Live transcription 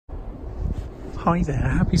Hi there,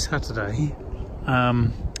 happy Saturday.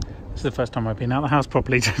 This is the first time I've been out of the house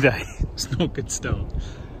properly today. It's not a good start.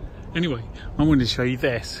 Anyway, I wanted to show you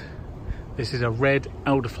this. This is a red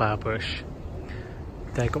elderflower bush.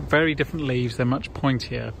 They've got very different leaves, they're much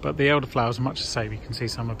pointier, but the elderflowers are much the same. You can see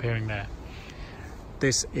some appearing there.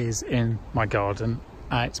 This is in my garden.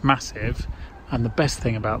 It's massive, and the best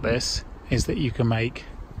thing about this is that you can make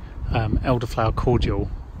elderflower cordial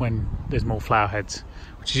when there's more flower heads,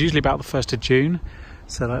 which is usually about the 1st of June,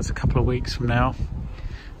 so that's a couple of weeks from now.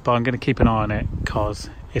 But I'm going to keep an eye on it because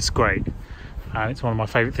it's great, and it's one of my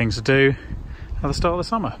favourite things to do at the start of the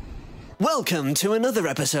summer. Welcome to another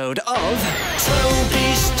episode of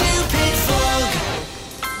Toby's Stupid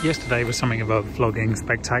Vlog. Yesterday was something of a vlogging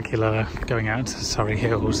spectacular, going out to Surrey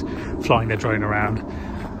Hills, flying the drone around.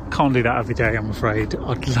 Can't do that every day, I'm afraid.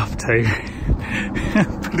 I'd love to,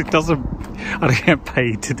 but it doesn't. I don't get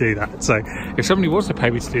paid to do that. So if somebody wants to pay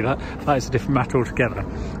me to do that, that is a different matter altogether,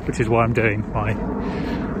 which is why I'm doing my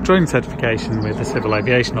drone certification with the Civil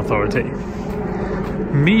Aviation Authority.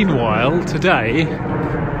 Meanwhile, today,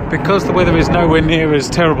 because the weather is nowhere near as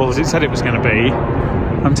terrible as it said it was going to be,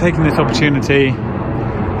 I'm taking this opportunity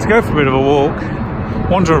to go for a bit of a walk,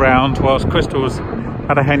 wander around whilst Crystal's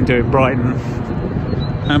had a hen do in Brighton.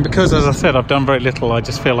 And because, as I said, I've done very little, I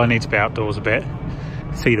just feel I need to be outdoors a bit,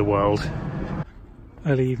 see the world.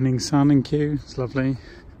 Early evening sun in Kew, it's lovely.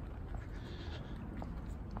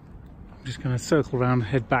 I'm just going to circle around and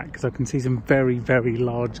head back because I can see some very, very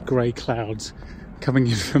large grey clouds coming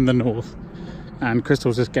in from the north. And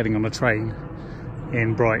Crystal's just getting on a train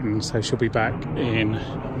in Brighton, so she'll be back in,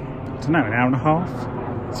 I don't know, an hour and a half,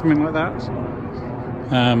 something like that.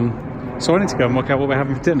 So I need to go and work out what we're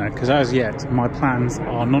having for dinner, because as yet my plans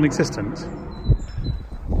are non-existent.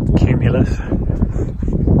 Cumulus.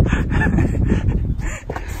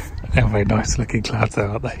 They're very nice looking clouds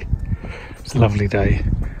though, aren't they? It's a lovely day.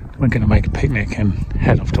 We're going to make a picnic and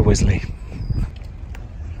head off to Wisley.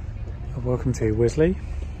 Welcome to Wisley.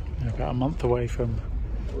 We're about a month away from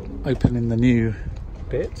opening the new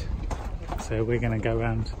bit, so we're going to go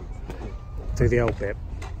around do the old bit.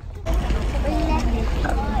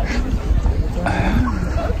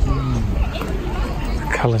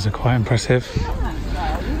 The colours are quite impressive.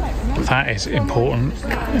 That is important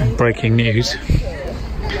breaking news.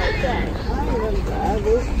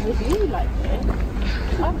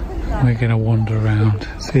 We're going to wander around,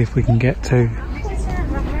 see if we can get to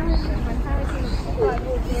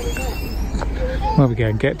where we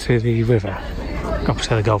go, get to the river,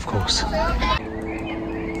 opposite the golf course.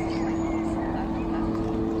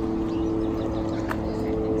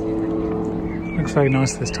 Looks very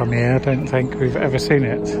nice this time of year. I don't think we've ever seen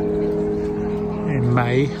it in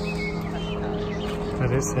May,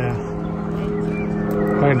 but it's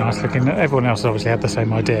very nice looking. Everyone else obviously had the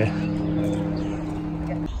same idea.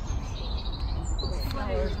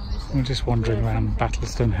 We're just wandering around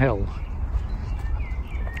Battleston Hill,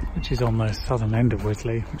 which is on the southern end of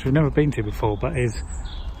Wisley, which we've never been to before, but is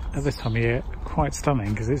at this time of year quite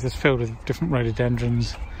stunning because it's just filled with different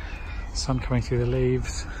rhododendrons, sun coming through the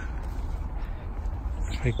leaves.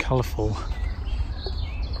 It's very colourful.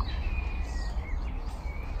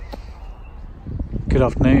 Good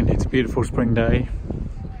afternoon, it's a beautiful spring day.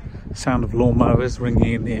 Sound of lawnmowers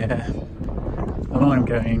ringing in the air, and I'm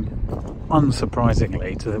going,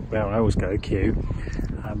 unsurprisingly, to where I always go, Kew,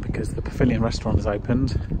 because the Pavilion restaurant has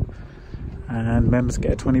opened and members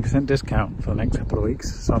get a 20% discount for the next couple of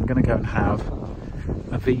weeks, so I'm going to go and have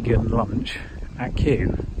a vegan lunch at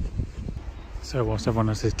Kew. So whilst everyone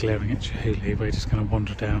else is glaring at Chihuly, we're just going to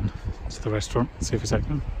wander down to the restaurant and see if it's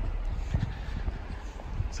open.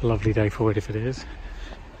 It's a lovely day for it if it is.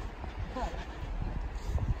 The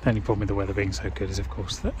only problem with the weather being so good is, of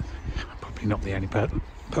course, that I'm probably not the only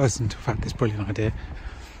person to have had this brilliant idea.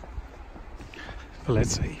 But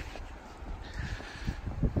let's see.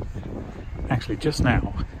 Actually, just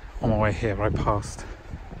now, on my way here, I passed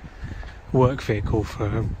a work vehicle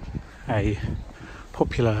for a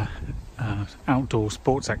popular outdoor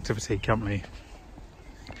sports activity company,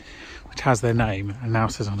 which has their name and now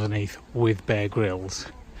says underneath, with Bear Grylls,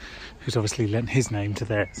 who's obviously lent his name to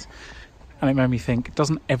theirs. And it made me think,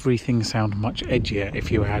 doesn't everything sound much edgier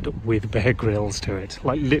if you add with Bear Grylls to it?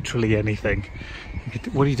 Like literally anything.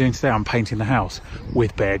 What are you doing today? I'm painting the house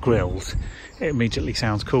with Bear Grylls. It immediately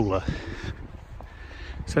sounds cooler.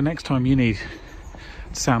 So next time you need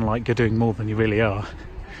to sound like you're doing more than you really are,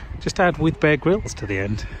 just add with Bear Grylls to the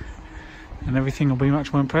end and everything will be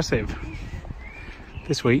much more impressive.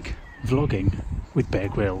 This week, vlogging with Bear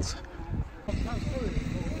Grylls.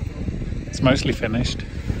 It's mostly finished.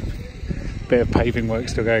 Bit of paving work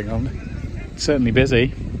still going on. Certainly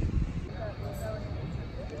busy.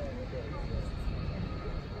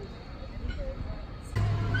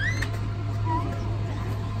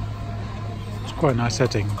 Quite a nice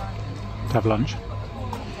setting to have lunch.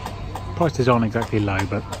 Prices aren't exactly low,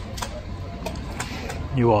 but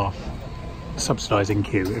you are subsidising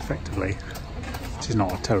queue effectively, which is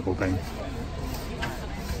not a terrible thing.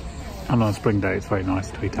 And on a spring day it's very nice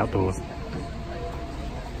to eat outdoors.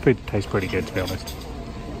 Food tastes pretty good, to be honest.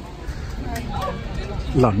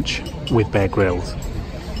 Lunch with Bear Grylls.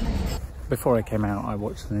 Before I came out, I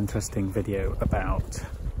watched an interesting video about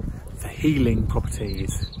the healing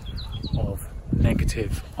properties of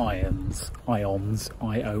negative ions,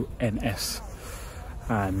 I-O-N-S,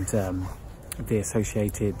 and the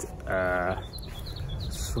associated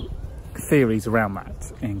theories around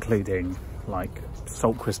that, including like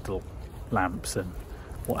salt crystal lamps and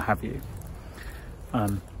what have you. I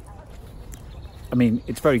mean,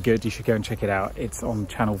 it's very good. You should go and check it out. It's on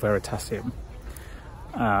channel Veritasium.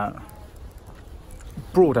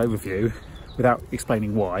 Broad overview, without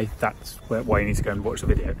explaining why, that's why you need to go and watch the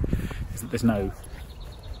video, is that there's no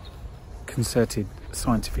concerted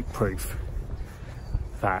scientific proof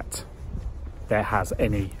that there has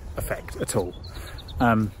any effect at all.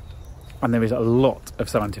 And there is a lot of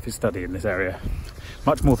scientific study in this area,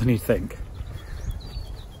 much more than you think.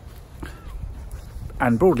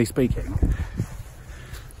 And broadly speaking,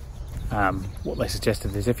 what they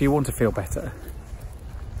suggested is if you want to feel better,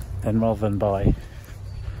 then rather than buy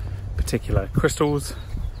particular crystals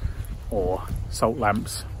or salt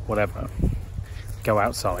lamps, whatever, go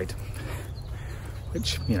outside,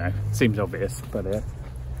 which, you know, seems obvious, but it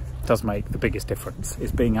does make the biggest difference,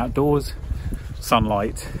 is being outdoors,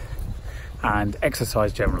 sunlight and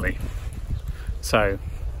exercise generally. So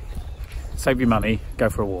save your money, go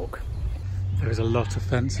for a walk. There is a lot of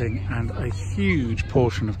fencing and a huge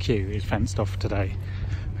portion of queue is fenced off today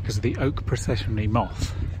because of the oak processionary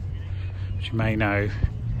moth, which you may know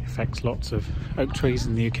affects lots of oak trees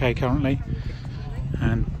in the UK currently,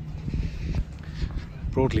 and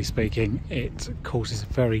broadly speaking it causes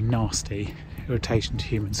very nasty irritation to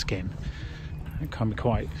human skin. It can be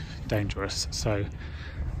quite dangerous, so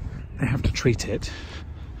they have to treat it,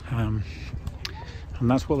 and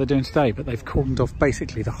that's what they're doing today. But they've cordoned off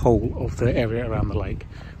basically the whole of the area around the lake,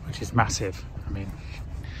 which is massive. I mean,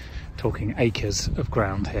 talking acres of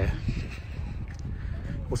ground here.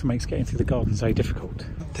 Also makes getting through the gardens very difficult.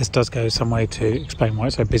 This does go some way to explain why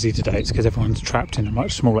it's so busy today. It's because everyone's trapped in a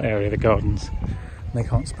much smaller area of the gardens. They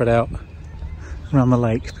can't spread out around the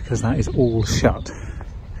lake because that is all shut.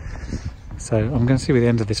 So I'm going to see where the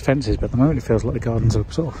end of this fence is, but at the moment it feels like the gardens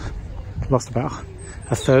have sort of lost about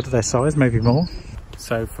a third of their size, maybe more.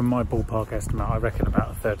 So from my ballpark estimate, I reckon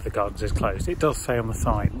about a third of the gardens is closed. It does say on the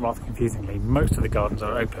sign, rather confusingly, most of the gardens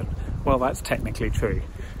are open. Well, that's technically true.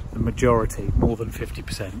 The majority, more than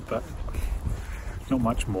 50%, but not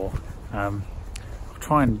much more. I'll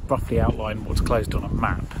try and roughly outline what's closed on a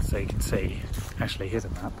map so you can see. Actually, here's a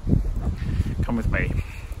map. Come with me,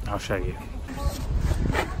 I'll show you.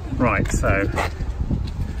 Right, so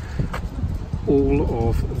all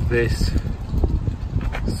of this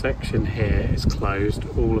section here is closed,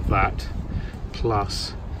 all of that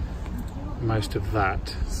plus most of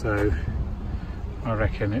that, so I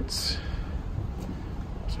reckon it's,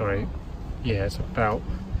 sorry, yeah, it's about,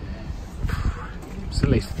 it's at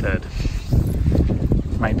least a third,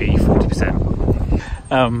 maybe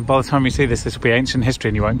 40%. By the time you see this, this will be ancient history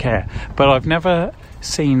and you won't care, but I've never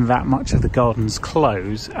seen that much of the gardens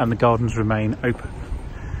close and the gardens remain open,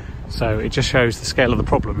 so it just shows the scale of the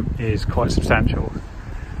problem is quite substantial.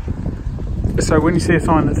 So when you see a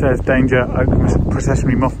sign that says danger oak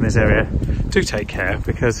processionary moth in this area, do take care,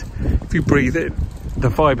 because if you breathe in the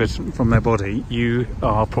fibres from their body, you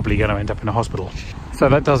are probably going to end up in a hospital. So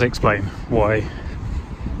that does explain why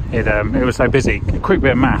it was so busy. A quick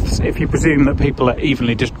bit of maths: if you presume that people are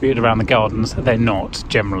evenly distributed around the gardens, they're not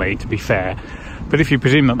generally, to be fair. But if you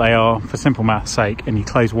presume that they are, for simple maths sake, and you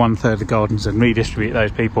close 1/3 of the gardens and redistribute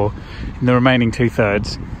those people in the remaining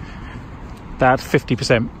 2/3, that's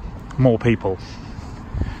 50% more people.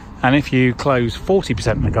 And if you close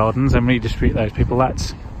 40% of the gardens and redistribute those people,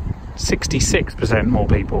 that's 66% more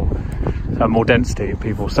people, more density of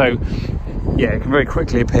people. So yeah, it can very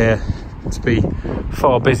quickly appear to be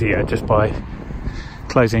far busier just by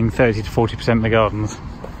closing 30 to 40% of the gardens.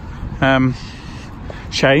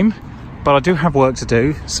 Shame, but I do have work to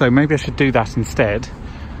do, so maybe I should do that instead,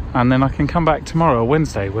 and then I can come back tomorrow or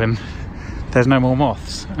Wednesday when there's no more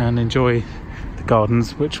moths and enjoy the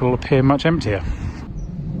gardens, which will appear much emptier.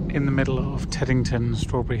 In the middle of Teddington,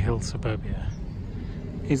 Strawberry Hill suburbia,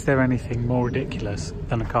 is there anything more ridiculous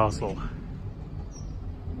than a castle?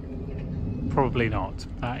 Probably not.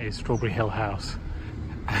 That is Strawberry Hill House.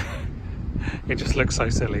 It just looks so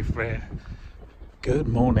silly from here. Good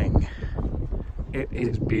morning. it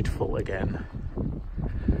is beautiful again.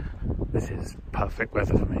 This is perfect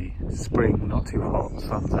weather for me. Spring, not too hot,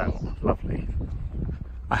 sun's out, lovely.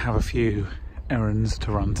 I have a few errands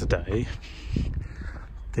to run today.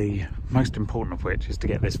 The most important of which is to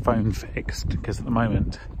get this phone fixed, because at the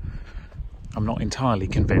moment I'm not entirely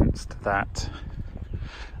convinced that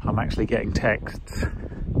I'm actually getting texts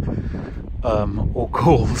or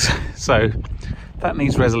calls. So that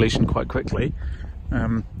needs resolution quite quickly.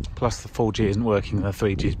 Plus the 4G isn't working, the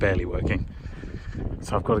 3G is barely working.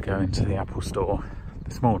 So I've got to go into the Apple store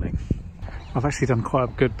this morning. I've actually done quite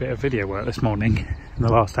a good bit of video work this morning in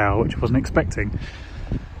the last hour, which I wasn't expecting.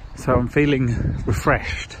 So I'm feeling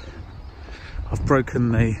refreshed. I've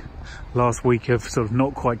broken the last week of sort of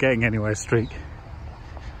not quite getting anywhere streak.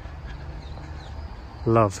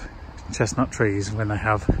 Love chestnut trees when they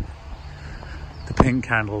have the pink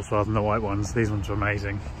candles rather than the white ones. These ones are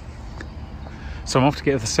amazing. So I'm off to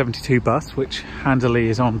get the 72 bus, which handily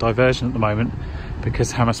is on diversion at the moment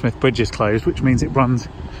because Hammersmith Bridge is closed, which means it runs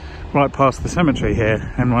right past the cemetery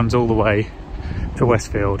here and runs all the way to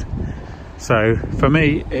Westfield. So for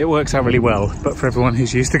me it works out really well, but for everyone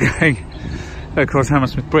who's used to going across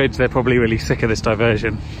Hammersmith Bridge, they're probably really sick of this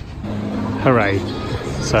diversion. Hooray.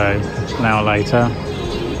 So an hour later,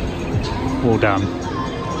 all done.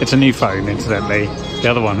 It's a new phone, incidentally. The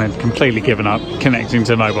other one had completely given up connecting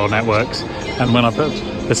to mobile networks, and when I put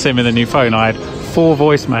the SIM in the new phone I had 4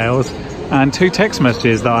 voicemails and 2 text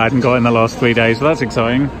messages that I hadn't got in the last 3 days, so that's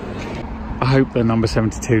exciting. I hope the number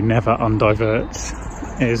 72 never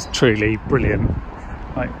undiverts. It is truly brilliant.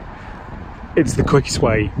 Like, it's the quickest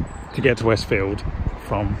way to get to Westfield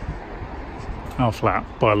from our flat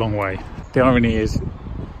by a long way. The irony is,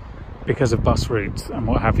 because of bus routes and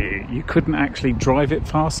what have you, you couldn't actually drive it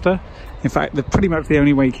faster. In fact, pretty much the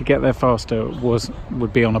only way you could get there faster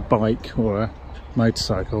would be on a bike or a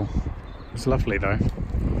motorcycle. It's lovely though.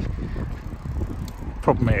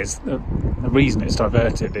 Problem is, the reason it's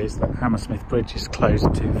diverted is that Hammersmith Bridge is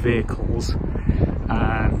closed to vehicles,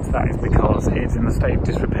 and that is because it's in a state of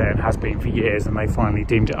disrepair and has been for years, and they finally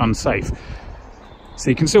deemed it unsafe. So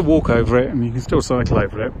you can still walk over it and you can still cycle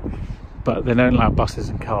over it, but they don't allow buses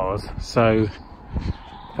and cars. So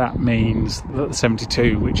that means that the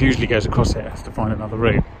 72, which usually goes across it, has to find another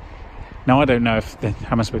route. Now I don't know if the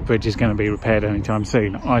Hammersmith Bridge is going to be repaired anytime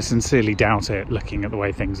soon. I sincerely doubt it, looking at the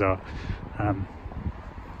way things are.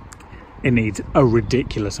 It needs a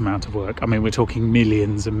ridiculous amount of work. I mean, we're talking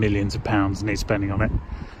millions and millions of pounds needs spending on it.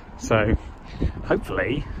 So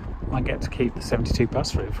hopefully I get to keep the 72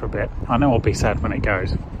 bus route for a bit. I know I'll be sad when it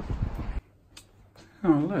goes. Oh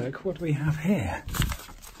look, what do we have here?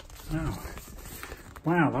 Oh.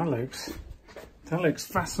 Wow, that looks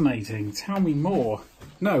fascinating. Tell me more.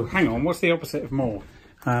 No, hang on, what's the opposite of more?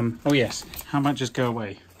 Oh yes, how about just go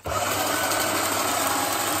away?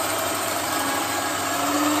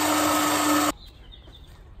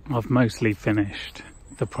 I've mostly finished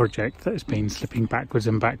the project that has been slipping backwards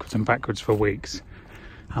and backwards and backwards for weeks,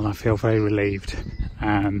 and I feel very relieved,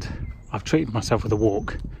 and I've treated myself with a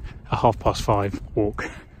walk, a 5:30 walk.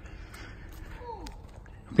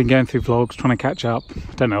 I've been going through vlogs trying to catch up.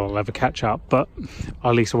 I don't know if I'll ever catch up, but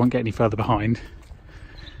at least I won't get any further behind.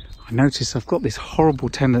 I notice I've got this horrible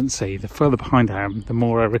tendency, the further behind I am, the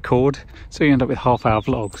more I record, so you end up with half-hour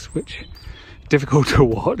vlogs, which are difficult to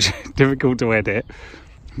watch, difficult to edit.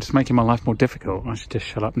 I'm just making my life more difficult. I should just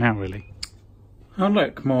shut up now, really. Oh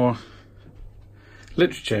look, more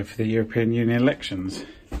literature for the European Union elections.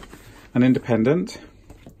 An Independent,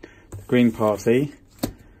 the Green Party,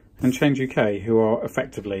 and Change UK, who are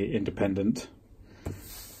effectively independent.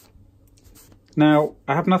 Now,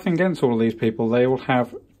 I have nothing against all of these people. They all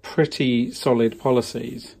have pretty solid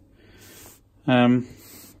policies. I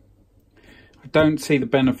don't see the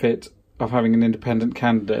benefit of having an independent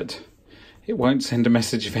candidate. It won't send a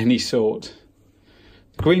message of any sort.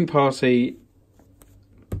 The Green Party,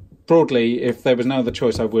 broadly, if there was no other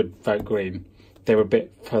choice, I would vote Green. They're a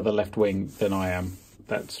bit further left-wing than I am.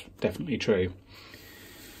 That's definitely true.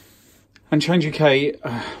 And Change UK,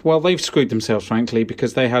 well, they've screwed themselves, frankly,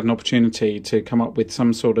 because they had an opportunity to come up with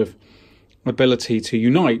some sort of ability to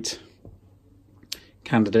unite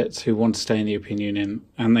candidates who want to stay in the European Union,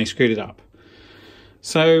 and they screwed it up.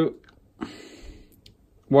 So,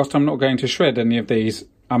 whilst I'm not going to shred any of these,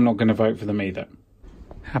 I'm not going to vote for them either.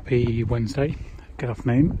 Happy Wednesday. Good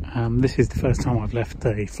afternoon. This is the first time I've left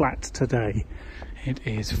the flat today. It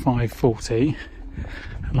is 5:40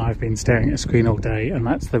 and I've been staring at a screen all day, and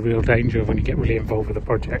that's the real danger of when you get really involved with a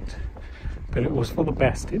project. But it was for the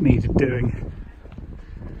best, it needed doing.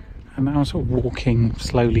 And now I'm sort of walking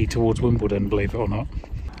slowly towards Wimbledon, believe it or not.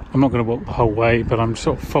 I'm not going to walk the whole way, but I'm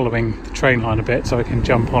sort of following the train line a bit so I can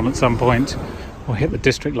jump on at some point or hit the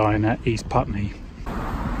district line at East Putney.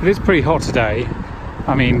 It is pretty hot today.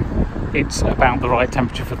 I mean, it's about the right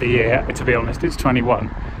temperature for the year, to be honest. It's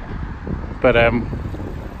 21. But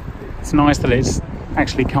it's nice that it's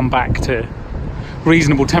actually come back to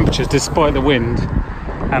reasonable temperatures despite the wind.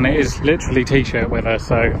 And it is literally t-shirt weather,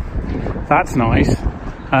 so that's nice.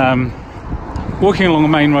 Walking along the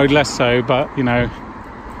main road less so, but you know,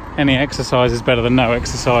 any exercise is better than no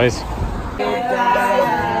exercise. Happy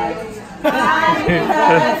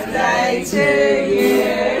birthday to you.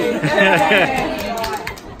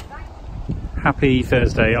 Happy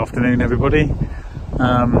Thursday afternoon, everybody.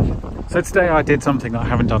 So today I did something I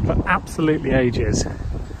haven't done for absolutely ages.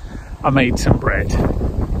 I made some bread.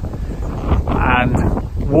 And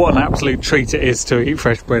what an absolute treat it is to eat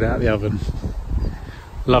fresh bread out of the oven.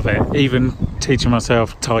 Love it. Even teaching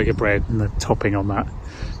myself tiger bread and the topping on that.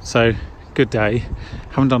 So, good day.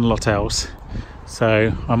 Haven't done a lot else.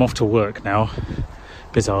 So, I'm off to work now.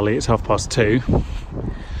 Bizarrely, it's 2:30.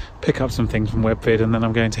 Pick up some things from Webvid and then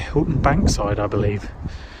I'm going to Hilton Bankside, I believe.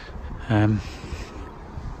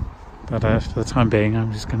 But for the time being,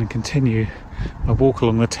 I'm just going to continue my walk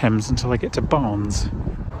along the Thames until I get to Barnes.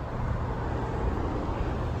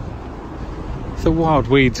 The wild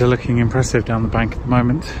weeds are looking impressive down the bank at the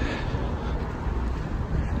moment.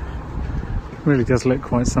 It really does look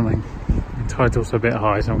quite something. The tide's also a bit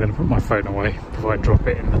high, so I'm going to put my phone away before I drop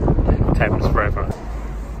it in the Thames forever.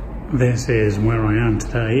 This is where I am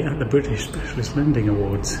today at the British Specialist Lending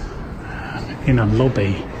Awards in a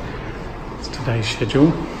lobby. It's today's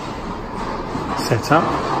schedule. Set up,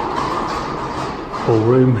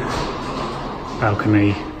 ballroom,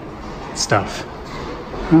 balcony, stuff.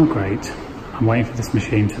 Oh great. I'm waiting for this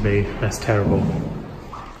machine to be less terrible.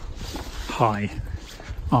 Hi,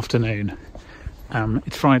 afternoon.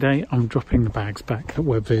 It's Friday, I'm dropping the bags back at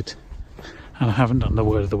Webvid and I haven't done the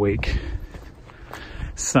word of the week.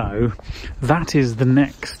 So that is the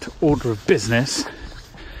next order of business,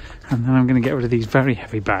 and then I'm going to get rid of these very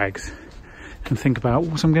heavy bags and think about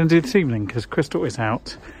what I'm going to do this evening, because Crystal is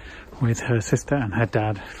out with her sister and her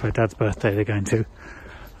dad for her dad's birthday. They're going to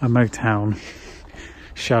a Motown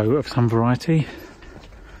show of some variety,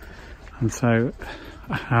 and so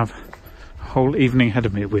I have a whole evening ahead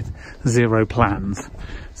of me with zero plans,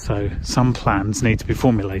 so some plans need to be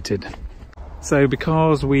formulated. So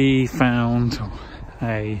because we found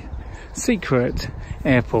a secret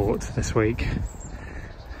airport this week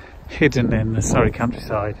hidden in the Surrey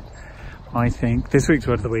countryside, I think this week's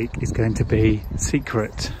word of the week is going to be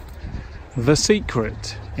secret. The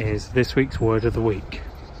secret is this week's word of the week.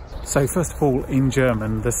 So first of all, in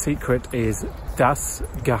German, the secret is das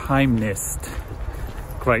Geheimnis.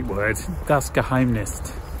 Great word. Das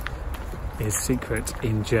Geheimnis is secret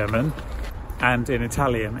in German. And in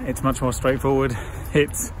Italian, it's much more straightforward.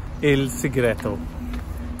 It's il segreto.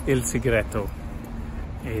 Il segreto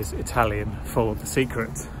is Italian for the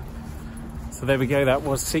secret. So there we go, that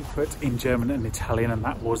was secret in German and Italian, and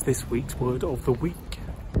that was this week's word of the week.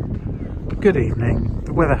 Good evening.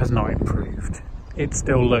 The weather has not improved. It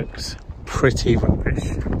still looks pretty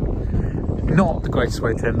rubbish. Not the greatest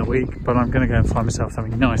way to end the week, but I'm going to go and find myself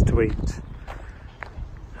something nice to eat.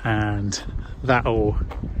 And that'll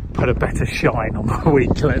put a better shine on the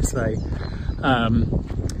week, let's say.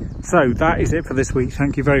 So that is it for this week.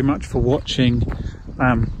 Thank you very much for watching.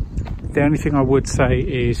 The only thing I would say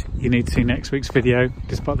is you need to see next week's video,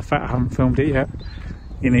 despite the fact I haven't filmed it yet.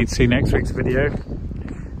 You need to see next week's video.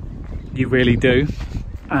 You really do.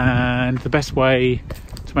 And the best way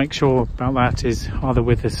to make sure about that is either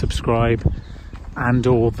with a subscribe and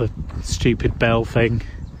or the stupid bell thing.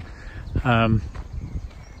 Yeah,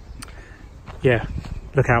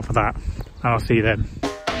 look out for that. I'll see you then.